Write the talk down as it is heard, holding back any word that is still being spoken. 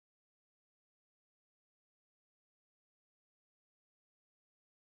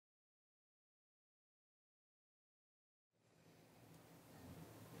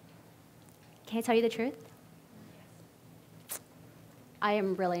Can I tell you the truth? I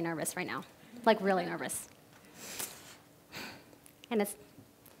am really nervous right now, like really nervous. And it's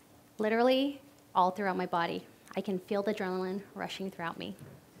literally all throughout my body. I can feel the adrenaline rushing throughout me.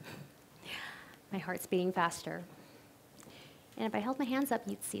 My heart's beating faster. And if I held my hands up,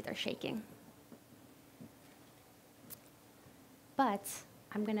 you'd see they're shaking. But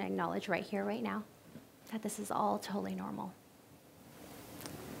I'm going to acknowledge right here, right now, that this is all totally normal.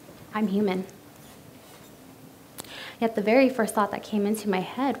 I'm human. Yet the very first thought that came into my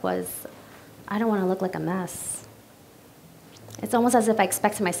head was, I don't want to look like a mess. It's almost as if I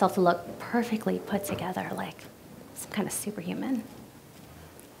expected myself to look perfectly put together, like some kind of superhuman.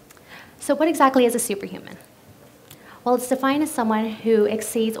 So what exactly is a superhuman? Well, it's defined as someone who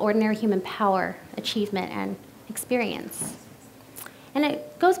exceeds ordinary human power, achievement, and experience. And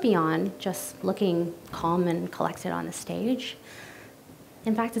it goes beyond just looking calm and collected on the stage.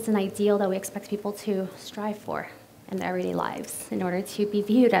 In fact, it's an ideal that we expect people to strive for in their everyday lives in order to be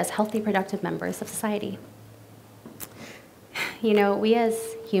viewed as healthy, productive members of society. You know, we as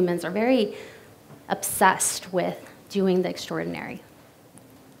humans are very obsessed with doing the extraordinary.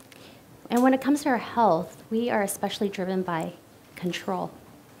 And when it comes to our health, we are especially driven by control.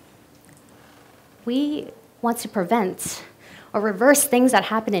 We want to prevent or reverse things that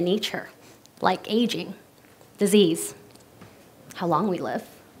happen in nature, like aging, disease, how long we live.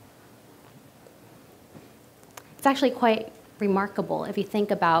 It's actually quite remarkable if you think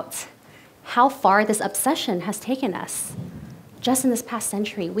about how far this obsession has taken us. Just in this past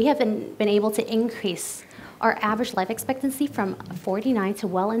century, we have been able to increase our average life expectancy from 49 to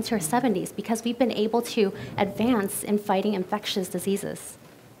well into our 70s because we've been able to advance in fighting infectious diseases.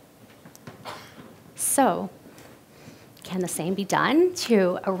 So, can the same be done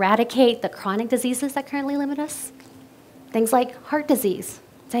to eradicate the chronic diseases that currently limit us? Things like heart disease,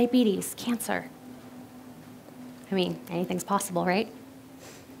 diabetes, cancer. I mean, anything's possible, right?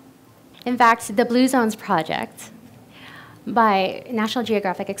 In fact, the Blue Zones Project by National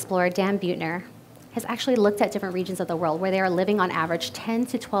Geographic explorer Dan Buettner has actually looked at different regions of the world where they are living on average 10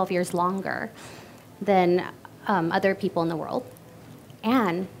 to 12 years longer than other people in the world.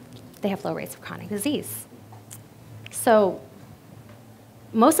 And they have low rates of chronic disease. So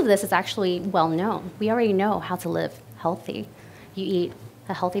most of this is actually well known. We already know how to live healthy. You eat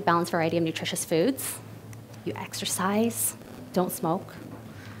a healthy, balanced variety of nutritious foods. You exercise, don't smoke.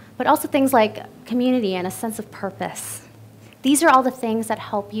 But also things like community and a sense of purpose. These are all the things that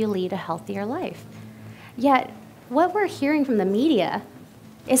help you lead a healthier life. Yet, what we're hearing from the media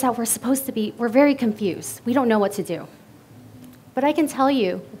is that we're very confused. We don't know what to do. But I can tell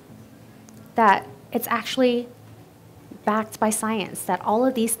you that it's actually backed by science, that all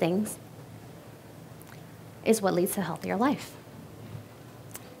of these things is what leads to a healthier life.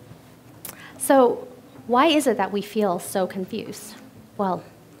 So, why is it that we feel so confused? Well,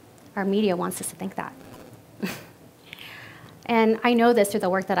 our media wants us to think that. And I know this through the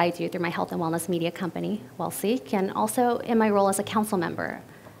work that I do through my health and wellness media company, WellSeek, and also in my role as a council member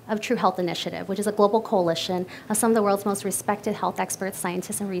of True Health Initiative, which is a global coalition of some of the world's most respected health experts,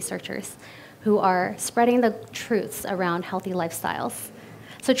 scientists, and researchers who are spreading the truths around healthy lifestyles.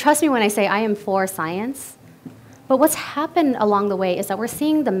 So trust me when I say I am for science, but what's happened along the way is that we're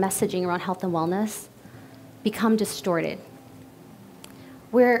seeing the messaging around health and wellness become distorted.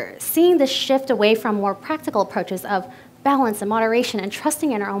 We're seeing this shift away from more practical approaches of balance and moderation and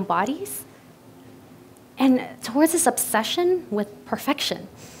trusting in our own bodies, and towards this obsession with perfection.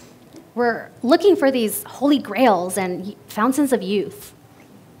 We're looking for these holy grails and fountains of youth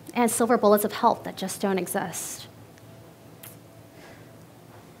and silver bullets of health that just don't exist.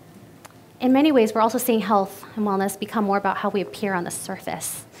 In many ways, we're also seeing health and wellness become more about how we appear on the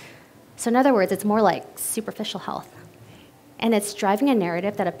surface. So in other words, it's more like superficial health. And it's driving a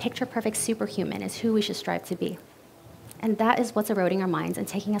narrative that a picture-perfect superhuman is who we should strive to be. And that is what's eroding our minds and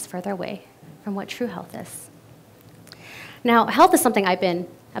taking us further away from what true health is. Now, health is something I've been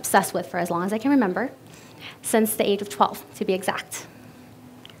obsessed with for as long as I can remember, since the age of 12, to be exact.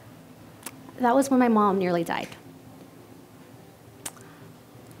 That was when my mom nearly died.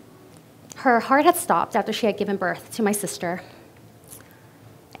 Her heart had stopped after she had given birth to my sister.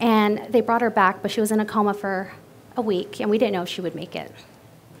 And they brought her back, but she was in a coma for a week, and we didn't know if she would make it.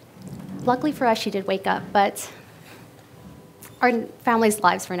 Luckily for us, she did wake up, but our family's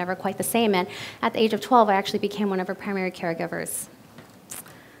lives were never quite the same, and at the age of 12, I actually became one of her primary caregivers.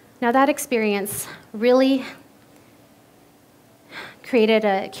 Now, that experience really created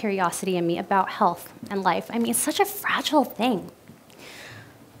a curiosity in me about health and life. I mean, it's such a fragile thing.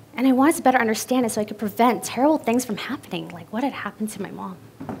 And I wanted to better understand it so I could prevent terrible things from happening, like what had happened to my mom.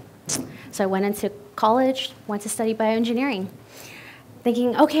 So I went into college, went to study bioengineering,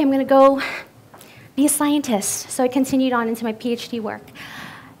 thinking, okay, I'm going to go be a scientist. So I continued on into my PhD work.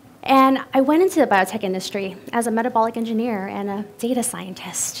 And I went into the biotech industry as a metabolic engineer and a data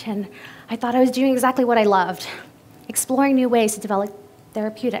scientist. And I thought I was doing exactly what I loved, exploring new ways to develop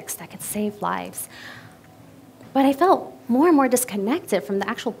therapeutics that could save lives. But I felt more and more disconnected from the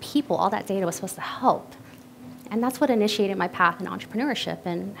actual people all that data was supposed to help. And that's what initiated my path in entrepreneurship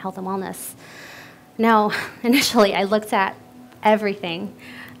and health and wellness. Now, initially, I looked at everything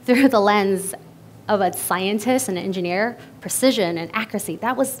through the lens of a scientist and an engineer, precision and accuracy.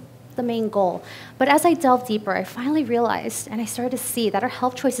 That was the main goal. But as I delved deeper, I finally realized, and I started to see that our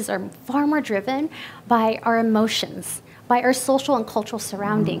health choices are far more driven by our emotions, by our social and cultural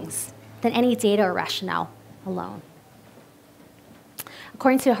surroundings, than any data or rationale alone.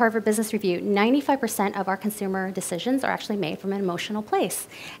 According to Harvard Business Review, 95% of our consumer decisions are actually made from an emotional place.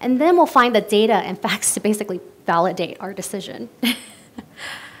 And then we'll find the data and facts to basically validate our decision.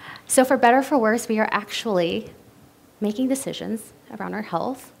 So for better or for worse, we are actually making decisions around our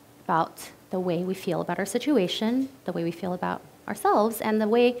health, about the way we feel about our situation, the way we feel about ourselves, and the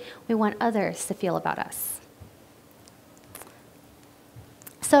way we want others to feel about us.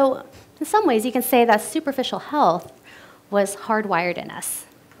 So in some ways, you can say that superficial health was hardwired in us.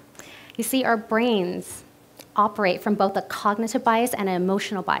 You see, our brains operate from both a cognitive bias and an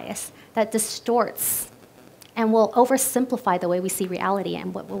emotional bias that distorts and will oversimplify the way we see reality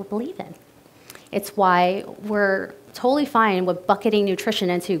and what we'll believe in. It's why we're totally fine with bucketing nutrition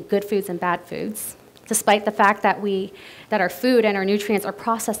into good foods and bad foods, despite the fact that our food and our nutrients are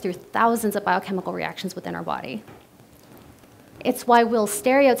processed through thousands of biochemical reactions within our body. It's why we'll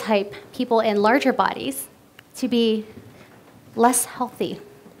stereotype people in larger bodies to be less healthy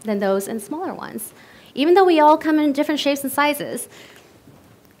than those in smaller ones, even though we all come in different shapes and sizes.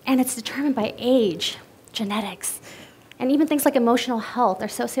 And it's determined by age, genetics, and even things like emotional health or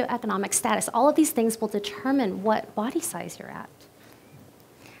socioeconomic status. All of these things will determine what body size you're at.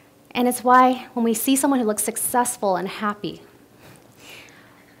 And it's why when we see someone who looks successful and happy,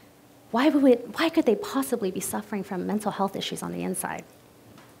 why could they possibly be suffering from mental health issues on the inside?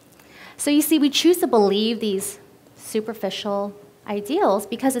 So you see, we choose to believe these superficial ideals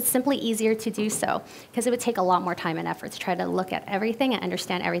because it's simply easier to do so, because it would take a lot more time and effort to try to look at everything and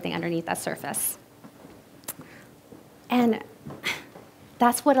understand everything underneath that surface. And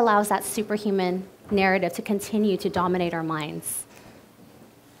that's what allows that superhuman narrative to continue to dominate our minds.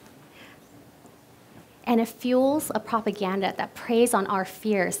 And it fuels a propaganda that preys on our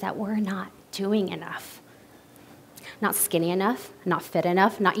fears that we're not doing enough. Not skinny enough, not fit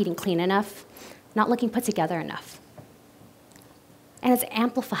enough, not eating clean enough, not looking put together enough. And it's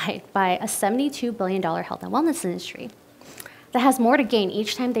amplified by a $72 billion health and wellness industry that has more to gain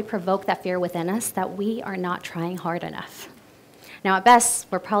each time they provoke that fear within us that we are not trying hard enough. Now, at best,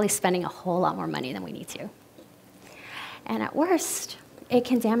 we're probably spending a whole lot more money than we need to. And at worst, it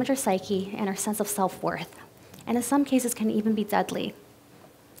can damage our psyche and our sense of self-worth, and in some cases can even be deadly.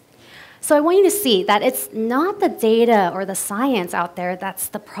 So I want you to see that it's not the data or the science out there that's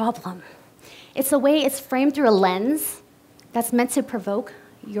the problem. It's the way it's framed through a lens that's meant to provoke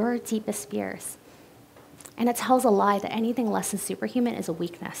your deepest fears. And it tells a lie that anything less than superhuman is a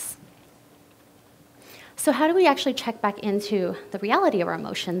weakness. So how do we actually check back into the reality of our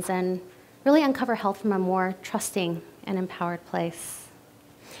emotions and really uncover health from a more trusting and empowered place?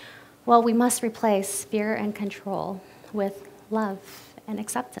 Well, we must replace fear and control with love and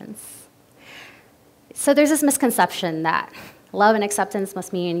acceptance. So there's this misconception that love and acceptance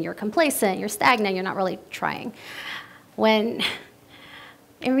must mean you're complacent, you're stagnant, you're not really trying. When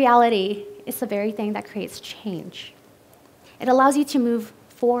in reality, it's the very thing that creates change. It allows you to move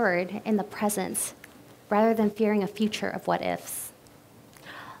forward in the present rather than fearing a future of what ifs.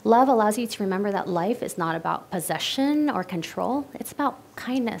 Love allows you to remember that life is not about possession or control. It's about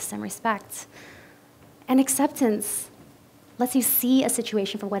kindness and respect. And acceptance lets you see a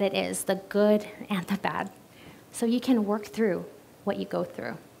situation for what it is, the good and the bad, so you can work through what you go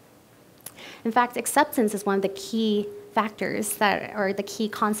through. In fact, acceptance is one of the key factors that are the key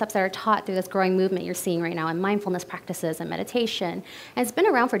concepts that are taught through this growing movement you're seeing right now in mindfulness practices and meditation. And it's been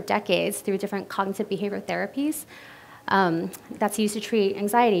around for decades through different cognitive behavioral therapies that's used to treat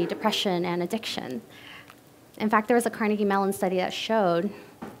anxiety, depression, and addiction. In fact, there was a Carnegie Mellon study that showed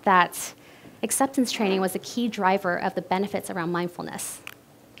that acceptance training was a key driver of the benefits around mindfulness.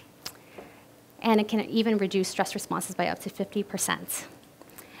 And it can even reduce stress responses by up to 50%.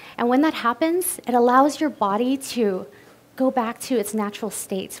 And when that happens, it allows your body to go back to its natural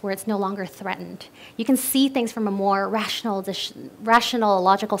states where it's no longer threatened. You can see things from a more rational,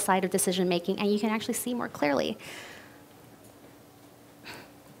 logical side of decision making, and you can actually see more clearly.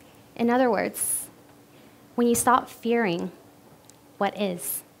 In other words, when you stop fearing what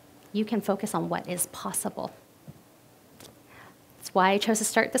is, you can focus on what is possible. That's why I chose to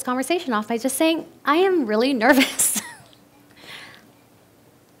start this conversation off by just saying, I am really nervous.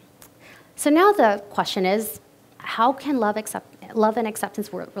 So now the question is, how can love and acceptance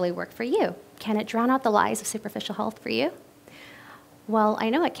really work for you? Can it drown out the lies of superficial health for you? Well, I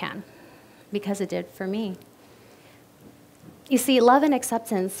know it can, because it did for me. You see, love and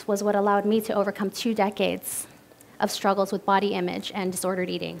acceptance was what allowed me to overcome 2 decades of struggles with body image and disordered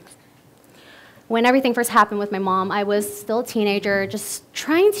eating. When everything first happened with my mom, I was still a teenager, just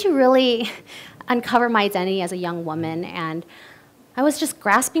trying to really uncover my identity as a young woman, and I was just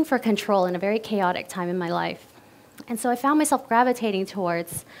grasping for control in a very chaotic time in my life. And so I found myself gravitating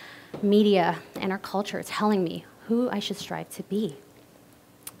towards media and our culture telling me who I should strive to be.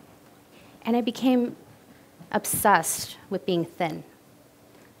 And I became obsessed with being thin,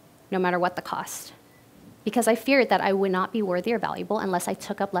 no matter what the cost, because I feared that I would not be worthy or valuable unless I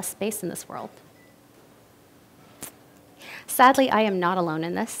took up less space in this world. Sadly, I am not alone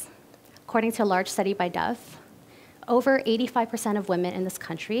in this. According to a large study by Dove, over 85% of women in this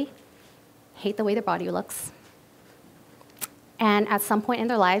country hate the way their body looks, and at some point in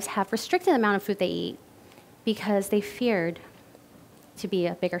their lives have restricted the amount of food they eat because they feared to be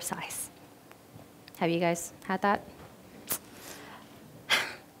a bigger size. Have you guys had that?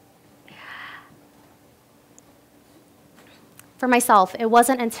 For myself, it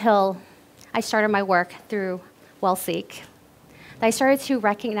wasn't until I started my work through WellSeek that I started to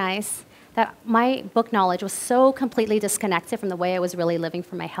recognize that my book knowledge was so completely disconnected from the way I was really living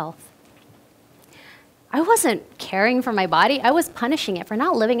for my health. I wasn't caring for my body, I was punishing it for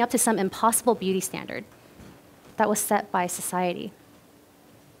not living up to some impossible beauty standard that was set by society.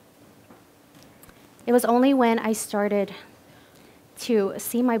 It was only when I started to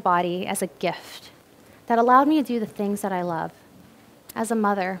see my body as a gift that allowed me to do the things that I love, as a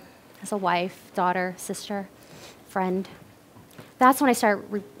mother, as a wife, daughter, sister, friend. That's when I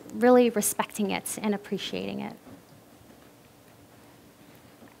started really respecting it and appreciating it.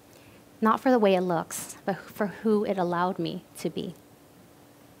 Not for the way it looks, but for who it allowed me to be.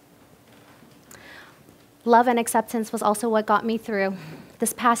 Love and acceptance was also what got me through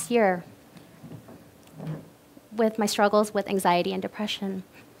this past year with my struggles with anxiety and depression.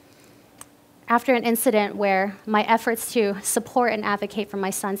 After an incident where my efforts to support and advocate for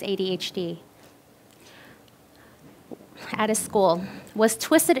my son's ADHD at his school was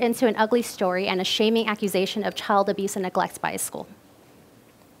twisted into an ugly story and a shaming accusation of child abuse and neglect by his school.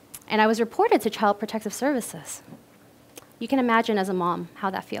 And I was reported to Child Protective Services. You can imagine as a mom how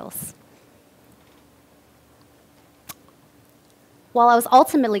that feels. While I was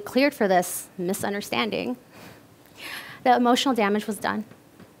ultimately cleared for this misunderstanding, the emotional damage was done.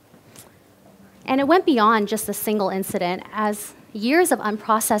 And it went beyond just a single incident, as years of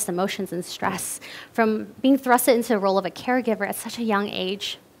unprocessed emotions and stress from being thrusted into the role of a caregiver at such a young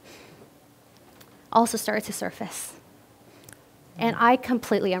age also started to surface. And I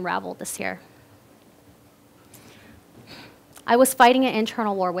completely unraveled this year. I was fighting an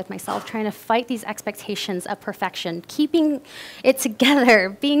internal war with myself, trying to fight these expectations of perfection, keeping it together,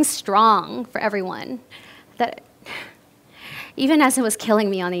 being strong for everyone, that even as it was killing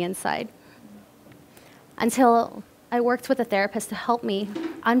me on the inside. Until I worked with a therapist to help me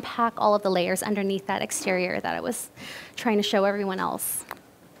unpack all of the layers underneath that exterior that I was trying to show everyone else.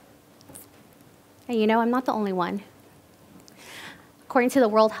 And you know, I'm not the only one. According to the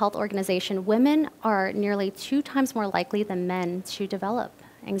World Health Organization, women are nearly 2 times more likely than men to develop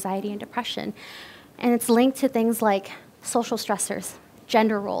anxiety and depression. And it's linked to things like social stressors,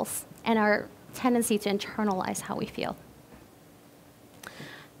 gender roles, and our tendency to internalize how we feel.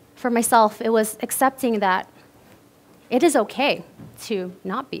 For myself, it was accepting that it is okay to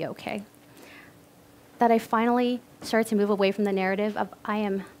not be okay. That I finally started to move away from the narrative of I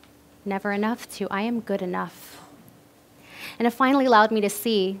am never enough to I am good enough. And it finally allowed me to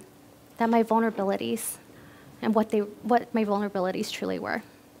see that my vulnerabilities and what my vulnerabilities truly were.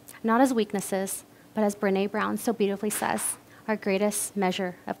 Not as weaknesses, but as Brené Brown so beautifully says, our greatest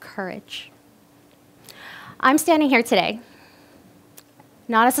measure of courage. I'm standing here today,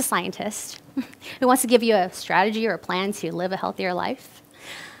 not as a scientist who wants to give you a strategy or a plan to live a healthier life.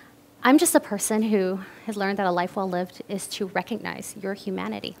 I'm just a person who has learned that a life well lived is to recognize your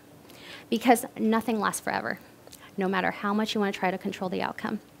humanity, because nothing lasts forever, no matter how much you want to try to control the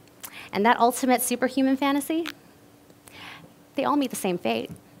outcome. And that ultimate superhuman fantasy, they all meet the same fate,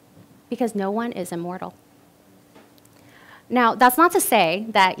 because no one is immortal. Now, that's not to say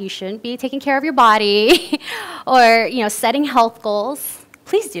that you shouldn't be taking care of your body or setting health goals.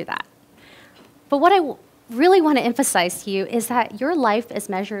 Please do that. But what I really want to emphasize to you is that your life is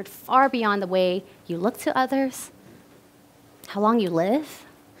measured far beyond the way you look to others, how long you live,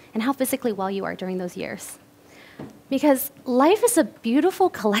 and how physically well you are during those years. Because life is a beautiful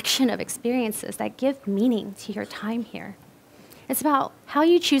collection of experiences that give meaning to your time here. It's about how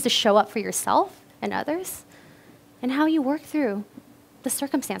you choose to show up for yourself and others, and how you work through the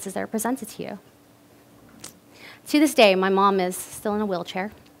circumstances that are presented to you. To this day, my mom is still in a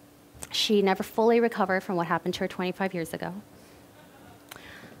wheelchair. She never fully recovered from what happened to her 25 years ago.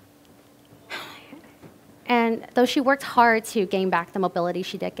 And though she worked hard to gain back the mobility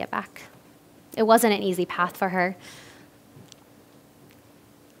she did get back, it wasn't an easy path for her.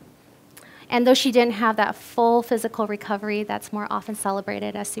 And though she didn't have that full physical recovery that's more often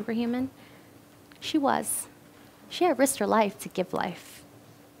celebrated as superhuman, she had risked her life to give life.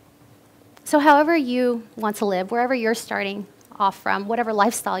 So however you want to live, wherever you're starting off from, whatever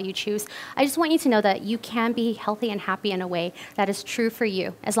lifestyle you choose, I just want you to know that you can be healthy and happy in a way that is true for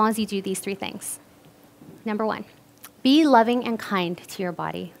you, as long as you do these 3 things. Number 1, be loving and kind to your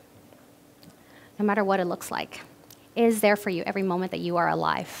body, no matter what it looks like. It is there for you every moment that you are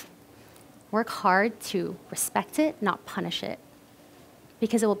alive. Work hard to respect it, not punish it,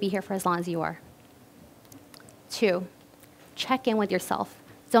 because it will be here for as long as you are. 2, check in with yourself.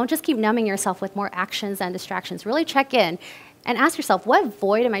 Don't just keep numbing yourself with more actions and distractions. Really check in and ask yourself, what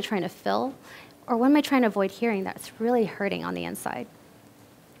void am I trying to fill? Or what am I trying to avoid hearing that's really hurting on the inside?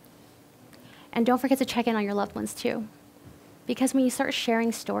 And don't forget to check in on your loved ones too. Because when you start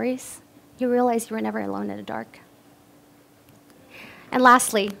sharing stories, you realize you were never alone in the dark. And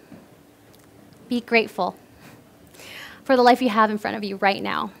lastly, be grateful for the life you have in front of you right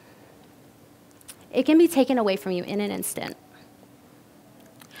now. It can be taken away from you in an instant.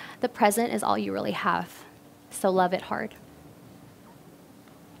 The present is all you really have, so love it hard.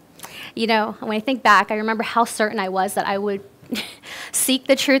 When I think back, I remember how certain I was that I would seek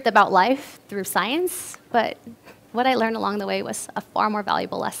the truth about life through science, but what I learned along the way was a far more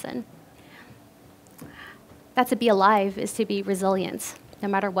valuable lesson. That to be alive is to be resilient, no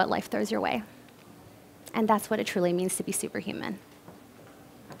matter what life throws your way. And that's what it truly means to be superhuman.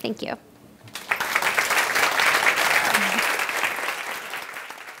 Thank you.